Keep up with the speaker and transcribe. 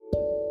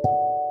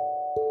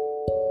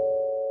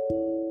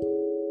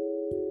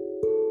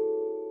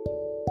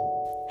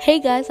Hey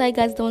guys, how you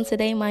guys doing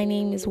today? My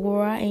name is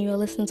Wara and you're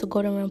listening to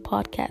Golden Run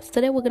Podcast.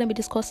 Today we're going to be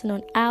discussing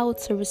on how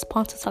to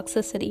respond to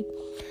toxicity.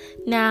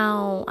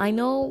 Now, I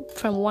know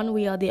from one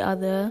way or the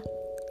other,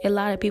 a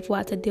lot of people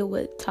have to deal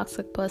with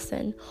toxic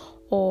person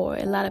or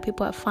a lot of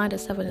people have found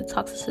themselves in a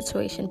toxic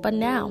situation. But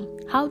now,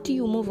 how do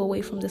you move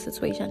away from the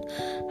situation?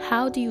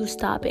 How do you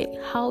stop it?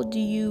 How do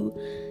you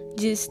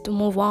just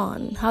move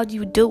on? How do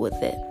you deal with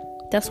it?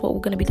 That's what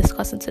we're going to be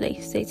discussing today.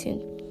 Stay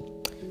tuned.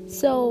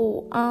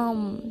 So,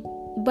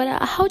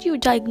 But how do you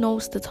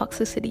diagnose the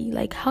toxicity?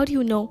 Like, how do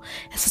you know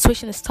a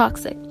situation is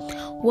toxic?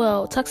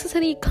 Well,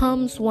 toxicity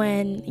comes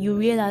when you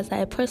realize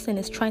that a person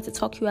is trying to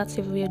talk you out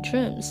of your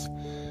dreams.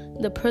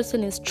 The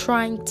person is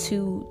trying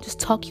to just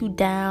talk you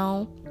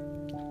down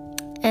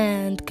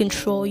and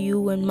control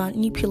you and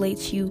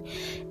manipulate you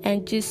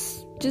and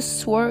just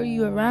swirl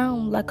you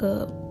around like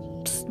a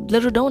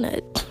little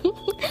donut.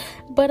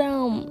 But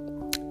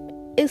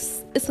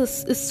It's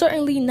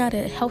certainly not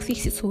a healthy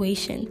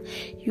situation.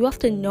 You have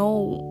to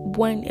know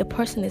when a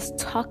person is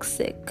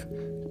toxic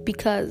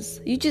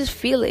because you just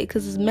feel it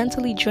because it's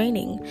mentally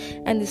draining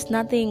and it's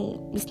not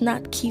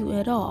cute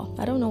at all.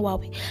 I don't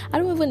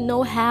even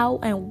know how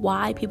and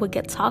why people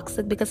get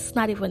toxic because it's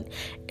not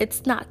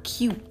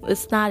cute.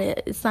 It's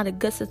not a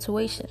good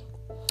situation.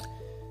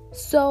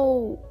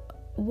 So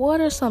what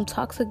are some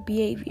toxic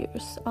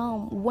behaviors?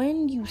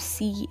 When you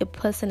see a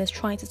person is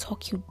trying to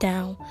talk you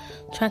down,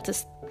 trying to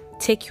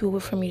take you away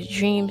from your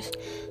dreams,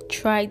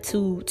 try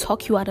to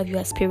talk you out of your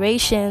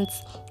aspirations,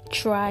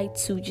 try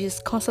to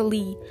just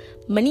constantly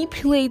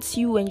manipulate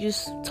you and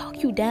just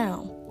talk you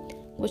down,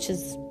 which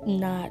is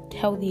not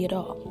healthy at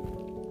all.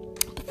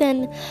 But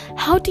then,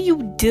 how do you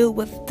deal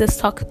with this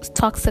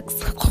toxic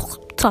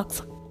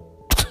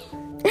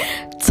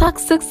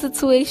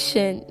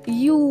situation?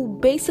 You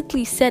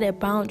basically set a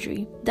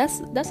boundary.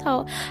 That's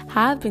how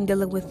I've been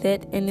dealing with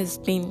it, and it's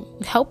been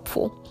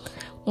helpful.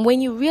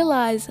 When you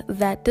realize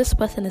that this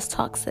person is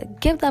toxic,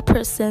 give that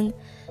person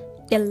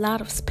a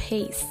lot of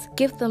space.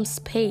 Give them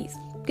space.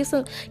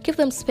 Give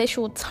them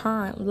special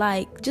time.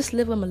 Like, just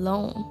leave them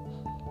alone.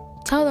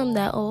 Tell them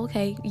that,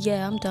 okay,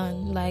 yeah, I'm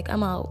done. Like,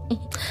 I'm out.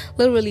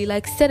 Literally,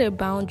 like, set a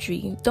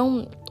boundary.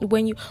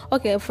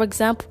 For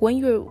example, when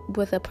you're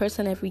with a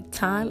person every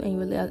time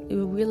and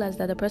you realize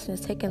that the person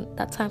is taking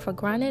that time for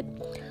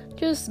granted,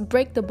 just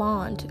break the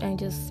bond and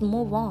just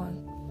move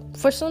on.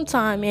 For some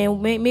time,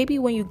 and maybe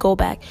when you go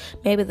back,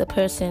 maybe the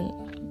person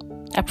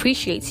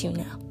appreciates you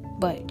now,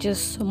 but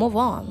just move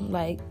on.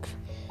 Like,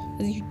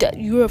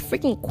 you're a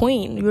freaking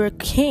queen, you're a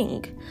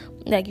king.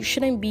 Like, you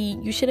shouldn't be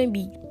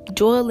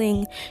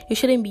dwelling, you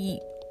shouldn't be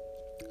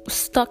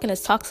stuck in a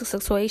toxic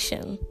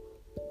situation.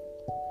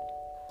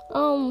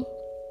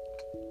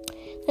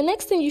 The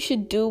next thing you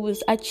should do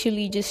is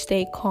actually just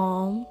stay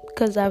calm,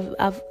 because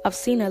I've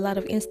seen a lot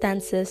of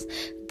instances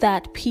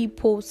that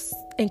people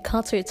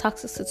encounter a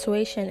toxic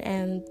situation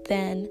and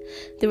then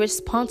they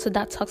respond to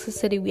that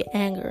toxicity with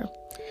anger.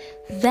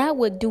 That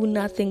would do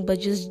nothing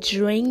but just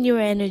drain your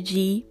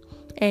energy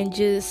and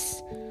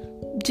just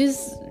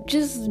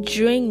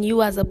drain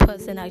you as a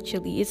person.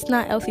 Actually, it's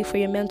not healthy for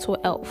your mental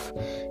health.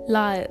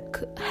 Like,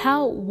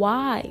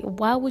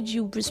 why would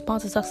you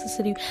respond to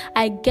toxicity?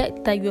 I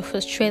get that you're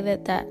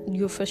frustrated that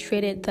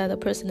the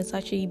person is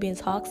actually being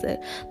toxic,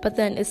 but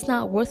then it's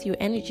not worth your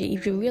energy.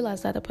 If you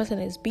realize that the person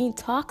is being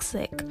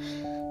toxic,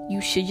 you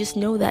should just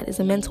know that it's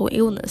a mental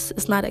illness.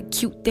 It's not a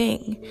cute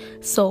thing.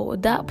 So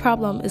that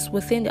problem is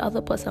within the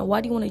other person. Why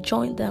do you want to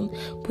join them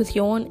with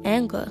your own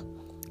anger?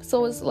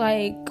 So it's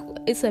like,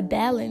 it's a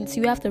balance.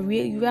 You have to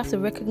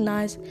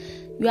recognize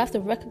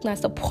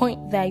the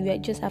point that you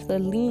just have to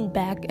lean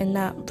back and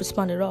not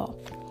respond at all.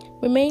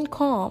 Remain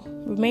calm.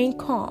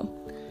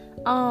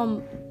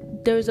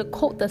 There's a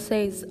quote that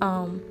says,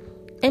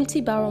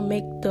 empty barrel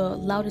make the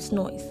loudest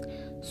noise.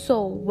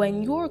 So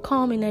when you're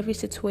calm in every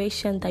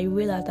situation that you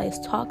realize that is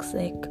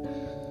toxic,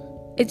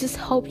 it just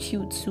helps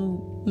you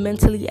to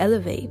mentally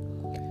elevate.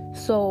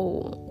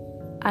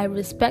 So I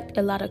respect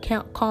a lot of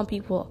calm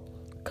people,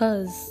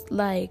 because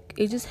like,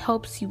 it just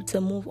helps you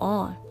to move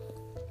on,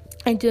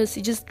 and it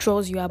just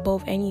draws you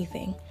above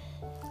anything.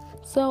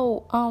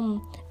 So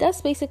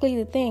that's basically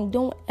the thing.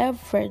 Don't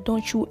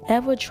you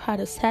ever try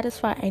to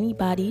satisfy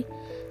anybody.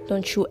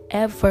 Don't you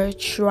ever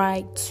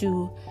try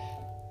to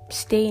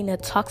stay in a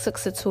toxic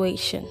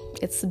situation.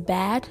 It's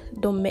bad.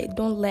 Don't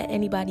let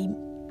anybody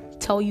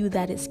tell you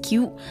that it's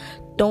cute.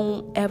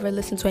 Don't ever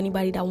listen to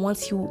anybody that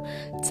wants you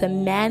to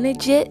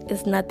manage it.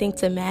 It's nothing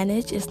to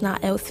manage. It's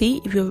not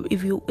healthy.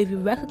 If you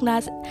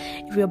recognize,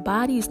 if your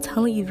body is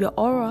telling you, if your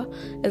aura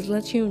is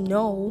letting you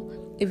know,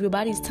 if your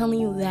body is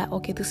telling you that,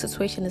 okay, this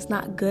situation is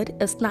not good,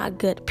 it's not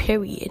good,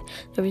 period.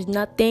 There is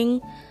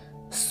nothing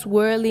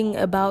swirling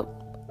about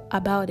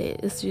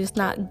it. It's just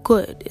not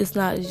good. It's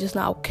just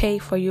not okay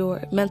for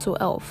your mental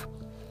health.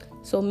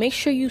 So make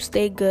sure you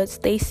stay good,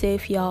 stay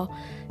safe, y'all,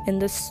 in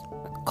this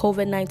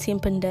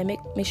COVID-19 pandemic.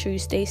 Make sure you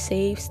stay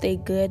safe, stay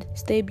good,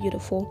 stay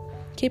beautiful,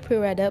 keep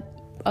your head up,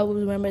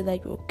 always remember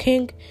that you're a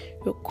king,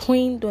 you're a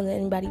queen. Don't let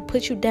anybody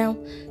put you down.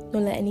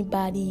 Don't let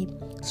anybody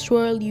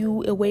swirl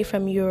you away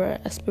from your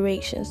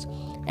aspirations.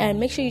 And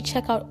make sure you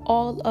check out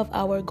all of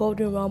our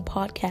Golden Realm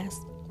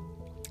podcasts.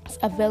 It's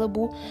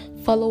available.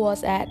 Follow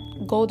us at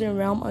Golden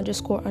Realm __ on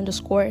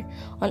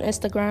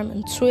Instagram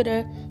and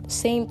Twitter. The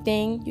same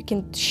thing. You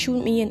can shoot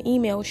us an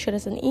email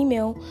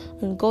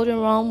on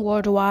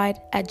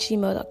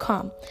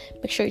goldenrealmworldwide@gmail.com.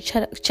 Make sure you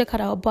check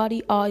out our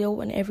body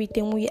oil and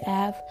everything we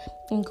have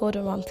in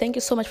Golden Realm. Thank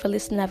you so much for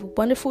listening. Have a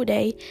wonderful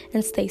day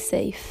and stay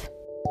safe.